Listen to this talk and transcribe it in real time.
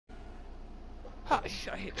Ah, I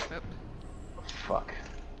hate that map. Fuck.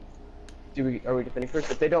 Are we defending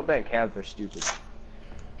first? If they don't ban Cavs, they're stupid.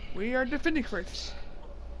 We are defending first.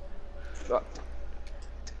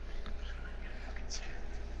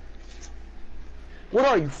 What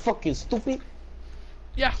are you, fucking stupid?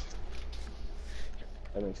 Yeah.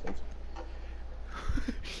 That makes sense.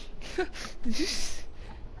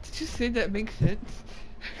 did you say that makes sense?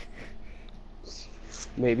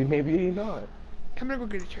 Maybe, maybe not. I'm gonna go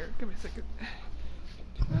get a chair. Give me a second.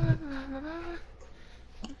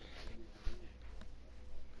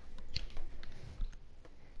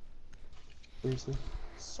 Seriously?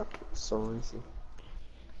 Seriously.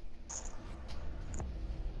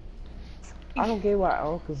 I don't get why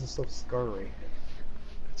Alcas is so scurry.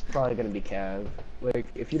 It's probably gonna be Cav. Like,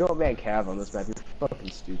 if you don't ban Cav on this map, you're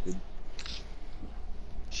fucking stupid.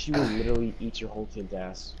 She will literally eat your whole team's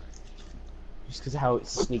ass. Just because of how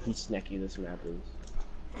sneaky snacky this map is.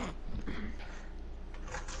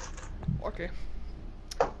 Okay.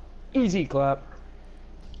 Easy clap.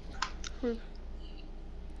 Who?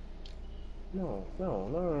 No.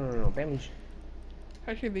 Ban Legion.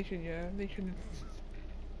 Actually, Legion, yeah. Legion is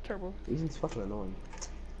terrible. Legion's fucking annoying.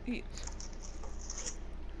 He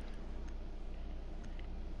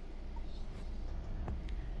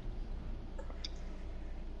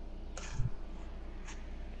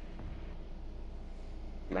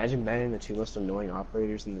Imagine banning the two most annoying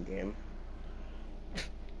operators in the game.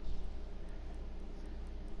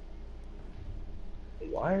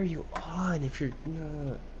 Why are you on if you're...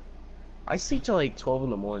 I sleep till like 12 in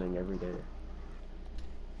the morning every day.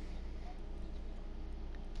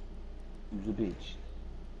 The beach.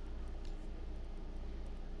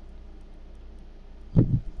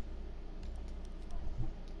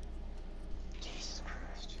 Jesus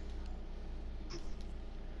Christ.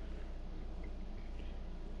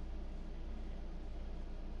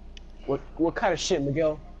 What kind of shit,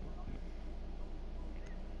 Miguel?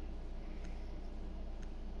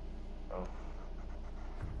 Oh.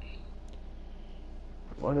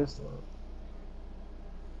 What is that?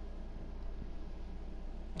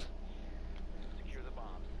 Secure the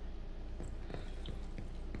bombs.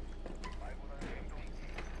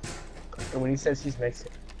 And when he says he's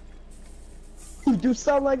Mexican, you do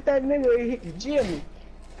sound like that nigga who hit Jim.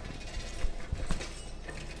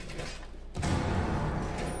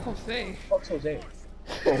 Jose. Fuck's Jose.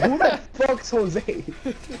 Oh, who the fuck's Jose?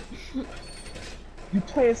 You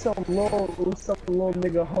playing some little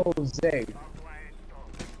nigga Jose.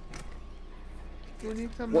 You need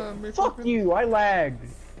some Fuck you! I lagged.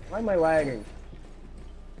 Why am I lagging?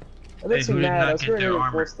 That makes me who did mad. I not was get trying their to armor?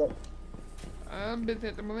 enforce that. I'm busy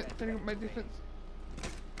at the moment setting up my defense.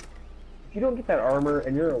 If you don't get that armor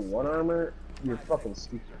and you're a 1 armor, you're fucking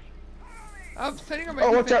stupid. I'm setting up my Oh,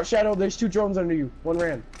 defense. watch out, Shadow! There's 2 drones under you. One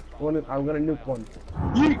ran. I'm gonna nuke one.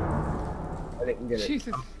 Yeet! I didn't get it.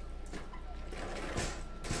 Jesus.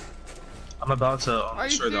 I'm about to Are you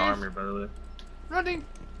destroy the serious? armor, by the way. Running!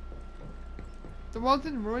 The wall's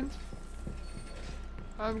in ruins.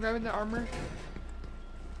 I'm grabbing the armor.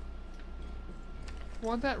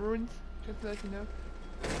 Want that ruins? Just to let you know.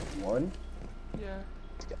 One? Yeah.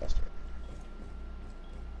 Disgusting.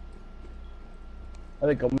 Are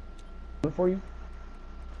they coming for you?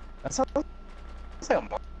 That sounds like a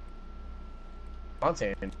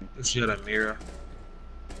Montana. She had a mirror.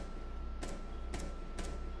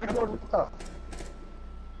 Oh.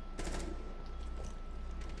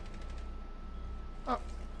 Oh.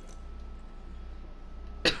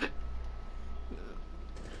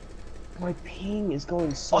 My ping is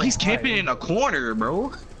going so Oh, he's high. camping in a corner,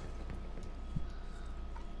 bro.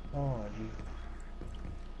 Oh, geez.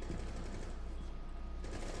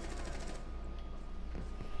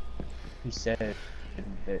 He said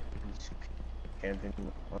that he's camping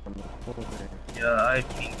on the corner. Yeah, I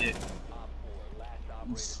pinged it.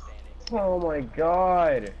 Oh my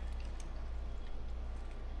god!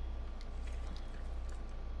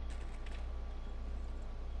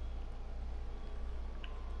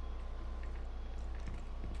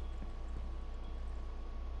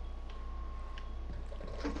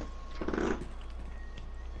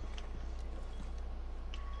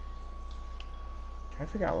 I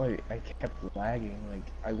forgot why I kept lagging. Like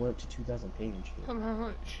I went up to 2,000 ping and shit. Hold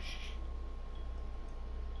on. Shh.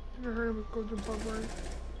 Never heard of a golden barbarian.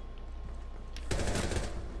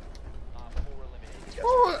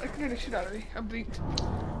 Oh, I can get the shit out of me. I'm bleaked.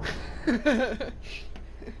 Freaking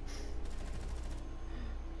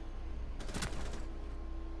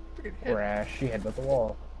hit. Poor Ash, she headbutt the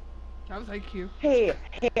wall. That was IQ. Hey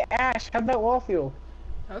Ash, how'd that wall feel?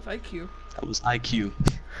 That was IQ. That was IQ.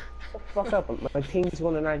 Shut the fuck up, my ping's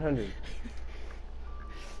going to 900.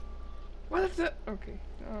 What is that? Okay,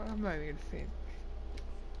 I'm not even gonna say it.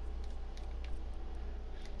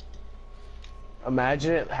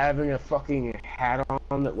 Imagine it having a fucking hat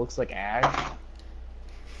on that looks like Ash.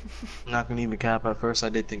 I'm not gonna even cap. At first, I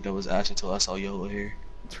did think that was Ash until I saw yellow hair.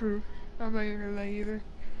 True. I'm not even gonna lie either.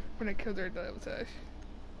 When I killed her, I thought it was Ash.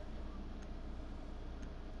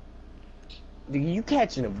 Dude, you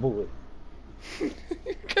catching a bullet.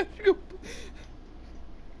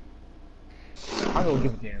 I don't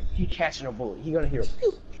give a damn. He catching a bullet. He gonna hear a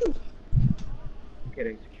pew, pew. I'm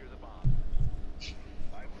kidding. Secure the bomb.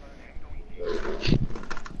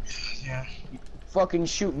 Yeah. Fucking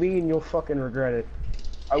shoot me and you'll fucking regret it.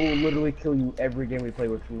 I will literally kill you every game we play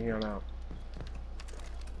with from here on out.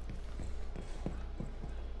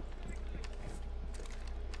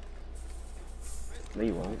 No,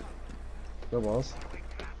 you won't. No balls.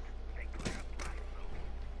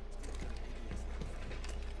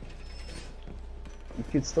 You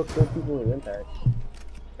could still kill people with impact.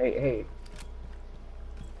 Hey, hey.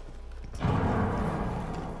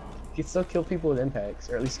 You could still kill people with impacts,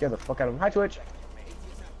 or at least scare the fuck out of them. Hi, Twitch.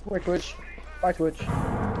 Come here, Twitch. Bye, Twitch.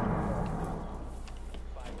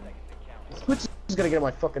 Twitch is gonna get on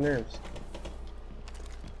my fucking nerves.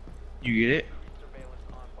 You get it?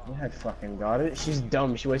 Yeah, I fucking got it. She's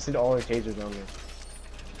dumb. She wasted all her tasers on me.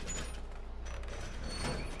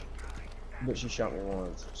 But she shot me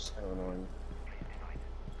once, which is kind of annoying.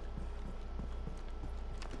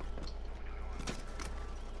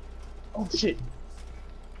 Oh shit!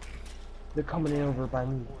 They're coming in over by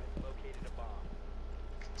me. Located a bomb.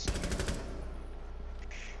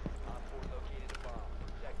 Op 4 located a bomb.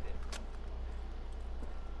 Protect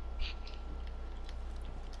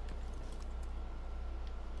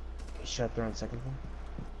it. Shut there on second floor.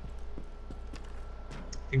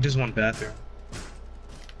 I think just one bathroom.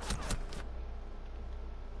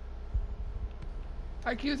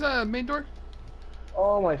 IQ's main door.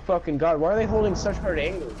 Oh my fucking god! Why are they holding such hard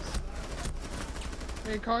angles?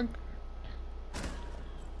 Hey, Kong.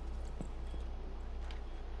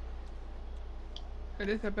 It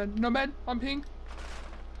is that bed. No bed. On ping.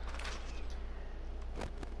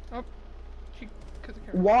 Oh. She cut the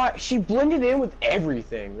camera. Why? She blended in with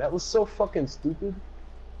everything. That was so fucking stupid.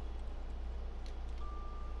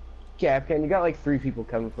 Capcan, you got like 3 people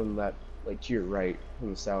coming from that, like to your right, from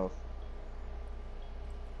the south.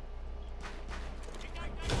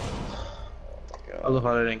 I love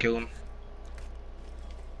how they didn't kill him.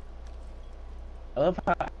 I love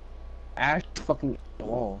how Ash is fucking the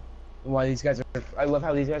wall. And why these guys are. I love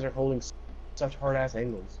how these guys are holding such hard ass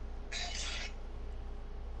angles.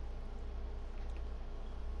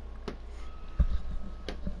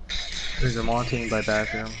 There's a Montaigne by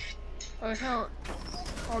bathroom. I like how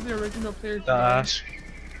all the original players Ash.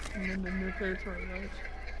 and then the new players were right.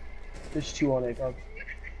 There's 2 on ACOG.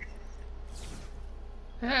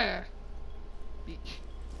 Yeah. Beach.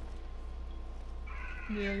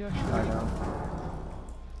 Yeah, yeah. I know.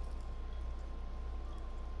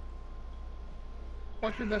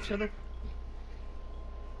 Watch your left shoulder.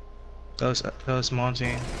 That was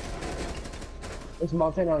Montaigne. Is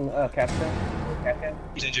Mountain on Capcan?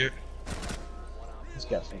 He's injured.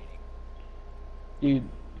 Disgusting. Dude.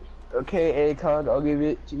 Okay, ACOG, I'll give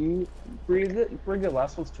it to you. Bring the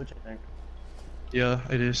last one's Twitch, I think. Yeah,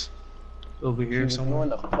 it is. Over He here was somewhere.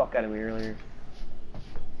 annoying the fuck out of me earlier.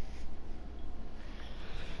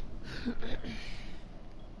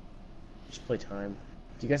 Just play time.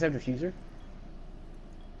 Do you guys have diffuser?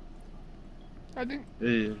 I think.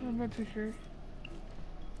 Yeah. I'm not too sure.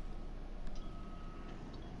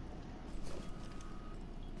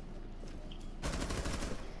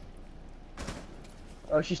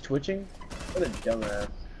 Oh, she's twitching? What a dumbass.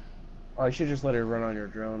 Oh, you should just let her run on your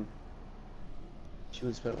drone. She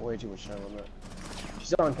would spent way too much time on that.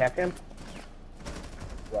 She's on Capcom?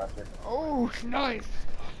 Blast her. Oh, nice.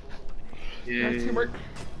 Yeah. Nice teamwork.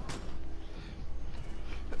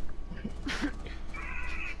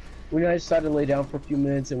 We guys decided to lay down for a few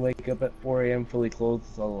minutes and wake up at 4 AM fully clothed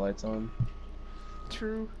with all the lights on.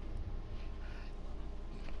 True.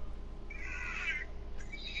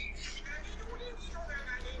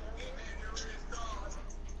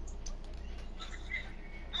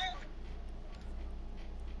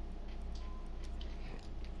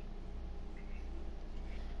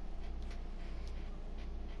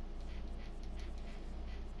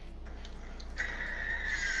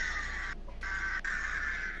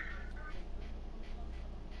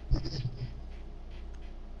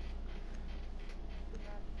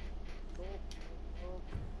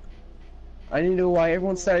 I need to know why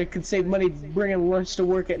everyone said I could save money bringing lunch to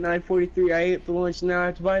work at 9:43. I ate for lunch, now I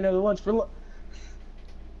have to buy another lunch for lunch.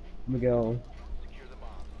 Miguel. Secure the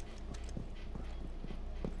bomb.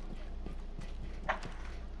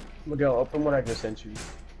 Miguel, open what I just sent you.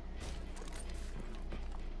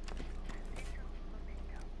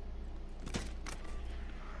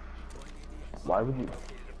 Why would you?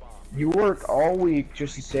 You work all week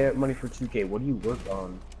just to save money for 2K. What do you work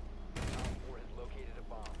on?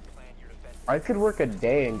 I could work a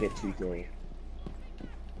day and get 2K.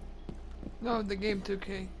 No, the game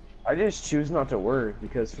 2K. I just choose not to work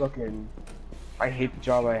because fucking I hate the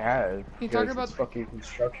job I have. You because talking about it's fucking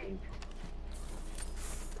construction.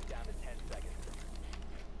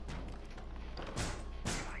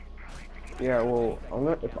 Yeah, well,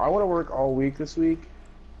 if I want to work all week this week,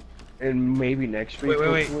 and maybe next week,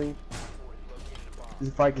 hopefully,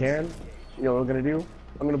 if I can, you know what I'm gonna do?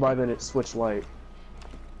 I'm gonna buy the Switch Lite.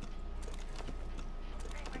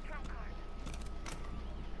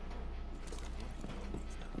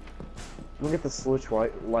 I'm gonna get the Switch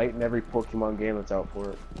Lite in every Pokemon game that's out for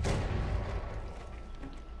it.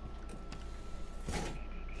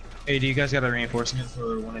 Hey, do you guys got a reinforcement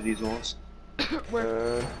for one of these walls?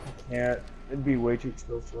 Where? I can't. It'd be way too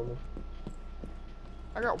expensive for me.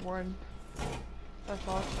 I got one. That's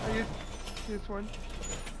all. I used one.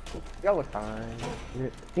 Y'all look fine.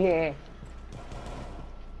 Yeah.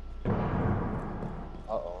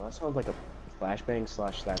 Uh-oh, that sounds like a flashbang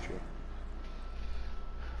slash Thatcher.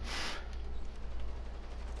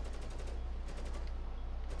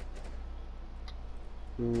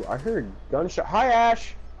 Ooh, I heard gunshot. Hi,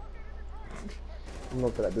 Ash! I'm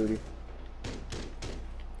looking for that booty.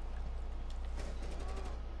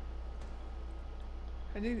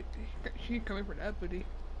 I need. She coming for that booty.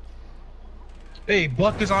 Hey,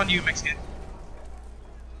 Buck is on you, Mexican.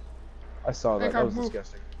 I saw that. Hey, That was move.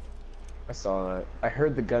 disgusting. I saw that. I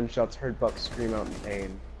heard the gunshots, heard Buck scream out in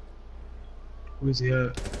pain. Where's he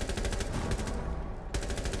at?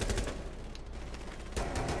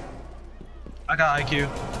 I got IQ.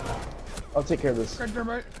 I'll take care of this. Got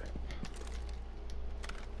dynamite.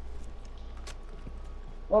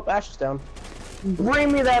 Well, Ash is down.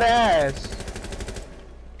 Bring me that ass!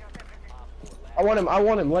 I want him, I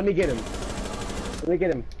want him. Let me get him. Let me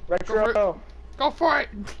get him. Retro! Go for it!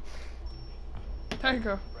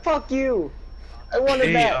 Tango. Fuck you! I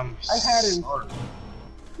wanted that! I'm I had him. sorry.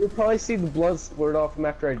 You'll probably see the blood squirt off him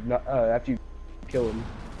after after you kill him.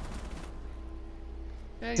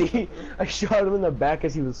 Yeah, See, I shot him in the back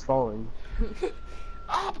as he was falling.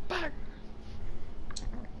 Oh, back!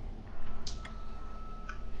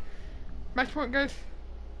 Match point, guys.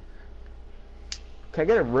 Can I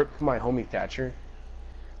get a rip from my homie Thatcher?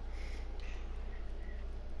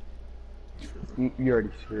 You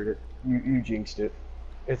already screwed it. You jinxed it.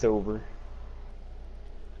 It's over.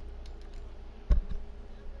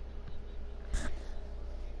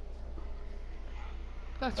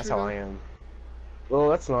 That's how I am. Well,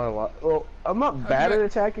 that's not a lot. Well, I'm not bad at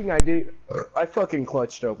attacking. I fucking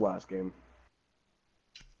clutched up last game.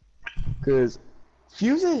 Cause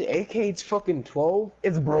Fuse's AK's fucking 12.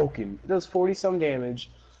 It's broken. It does 40 some damage,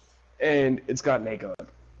 and it's got makeup.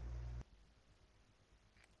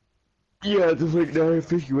 Yeah, it's like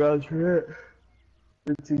 950 rounds for it.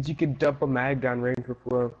 Since you can dump a mag down range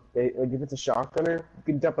before like if it's a shotgunner, you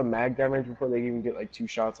can dump a mag down range before they even get like 2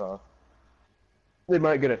 shots off. They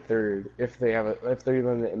might get a third if they have if they're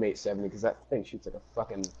running the M870 because that thing shoots like a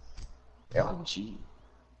fucking LMG.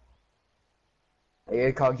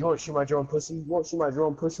 Hey, Cog, you wanna shoot my drone pussy? You wanna shoot my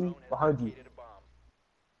drone pussy? Behind you.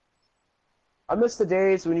 I miss the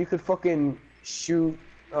days when you could fucking shoot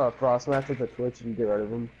Frostmath with a Twitch and get rid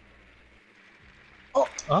of him. Oh!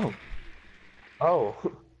 Oh. Oh.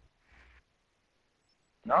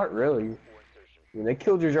 Not really. I mean, they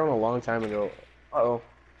killed your drone a long time ago. Uh-oh.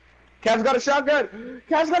 Cav's got a shotgun!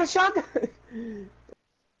 Cav's got a shotgun! You've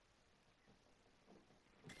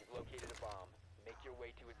located a bomb. Make your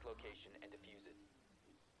way to its location and defuse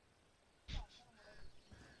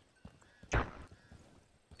it.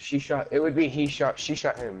 She shot. It would be he shot. She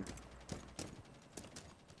shot him.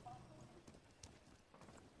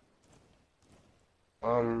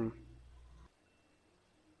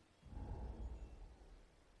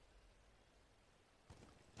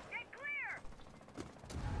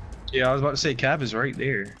 Yeah, I was about to say Cav is right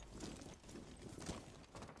there.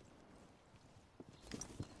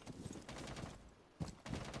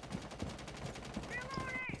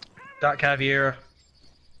 Dot Caviera.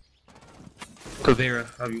 Cavera,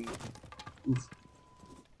 I mean. Oof.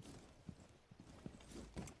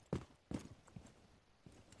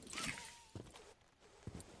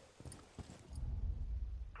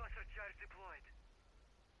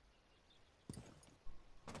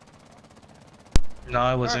 No,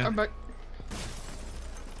 I wasn't. I'm back.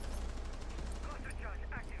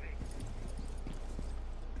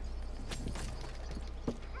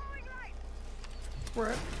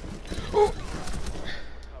 Where? Oh!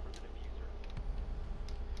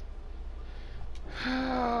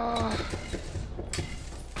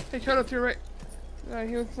 Hey, Shadow, to your right.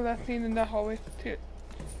 He was the last seen in that hallway. To you.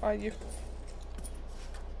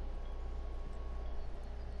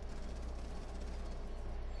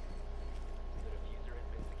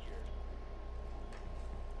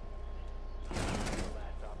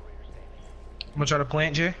 I'm gonna try to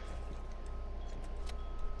plant, Jay.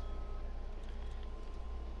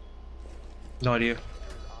 No idea.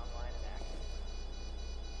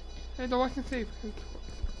 Hey, don't watch the safe.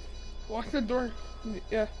 Watch the door.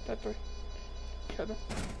 Yeah, that door. Shadow.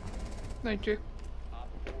 Not you.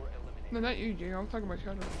 No, not you, Jay. I'm talking about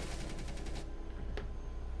Shadow.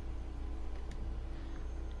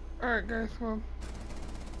 Alright, guys, well.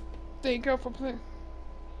 Thank you for playing.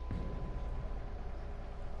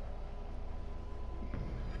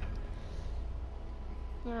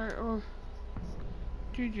 Alright, well.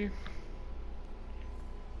 GG.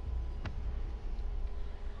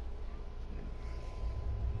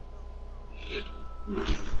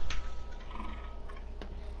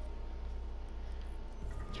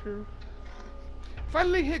 True.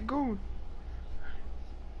 Finally hit gold.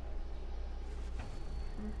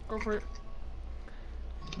 Go for it.